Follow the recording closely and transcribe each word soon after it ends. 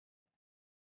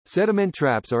Sediment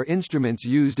traps are instruments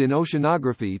used in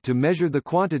oceanography to measure the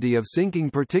quantity of sinking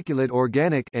particulate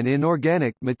organic and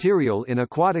inorganic material in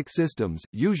aquatic systems,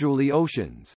 usually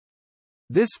oceans.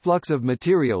 This flux of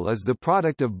material is the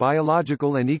product of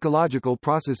biological and ecological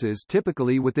processes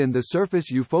typically within the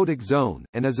surface euphotic zone,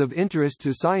 and is of interest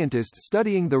to scientists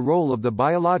studying the role of the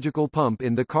biological pump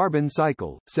in the carbon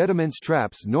cycle. Sediment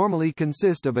traps normally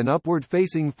consist of an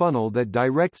upward-facing funnel that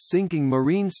directs sinking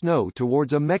marine snow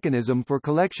towards a mechanism for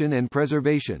collection and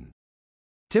preservation.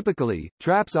 Typically,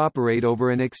 traps operate over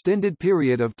an extended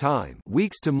period of time,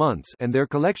 weeks to months, and their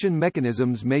collection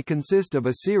mechanisms may consist of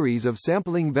a series of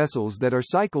sampling vessels that are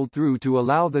cycled through to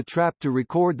allow the trap to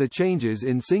record the changes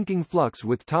in sinking flux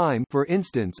with time, for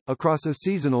instance, across a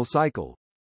seasonal cycle.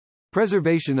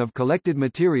 Preservation of collected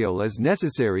material is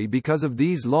necessary because of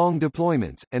these long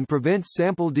deployments, and prevents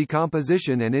sample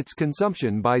decomposition and its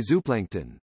consumption by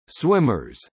zooplankton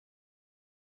swimmers.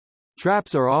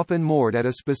 Traps are often moored at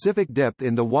a specific depth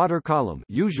in the water column,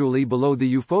 usually below the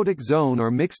euphotic zone or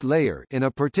mixed layer, in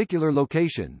a particular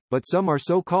location, but some are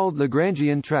so-called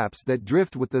Lagrangian traps that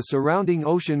drift with the surrounding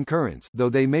ocean currents, though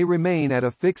they may remain at a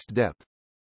fixed depth.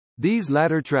 These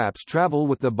latter traps travel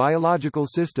with the biological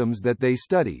systems that they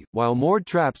study, while moored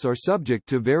traps are subject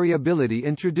to variability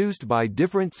introduced by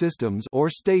different systems or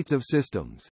states of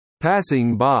systems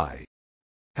passing by.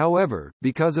 However,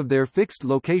 because of their fixed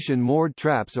location, moored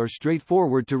traps are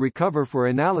straightforward to recover for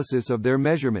analysis of their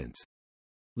measurements.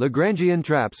 Lagrangian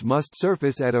traps must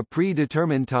surface at a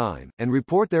predetermined time, and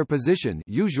report their position,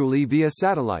 usually via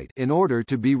satellite, in order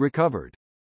to be recovered.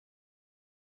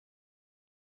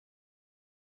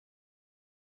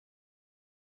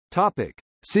 Topic.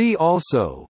 See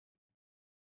also: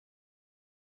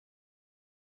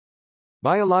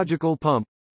 biological pump,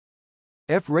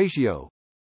 F-ratio,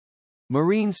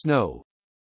 marine snow,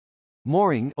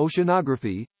 mooring,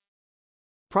 oceanography,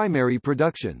 primary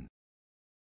production.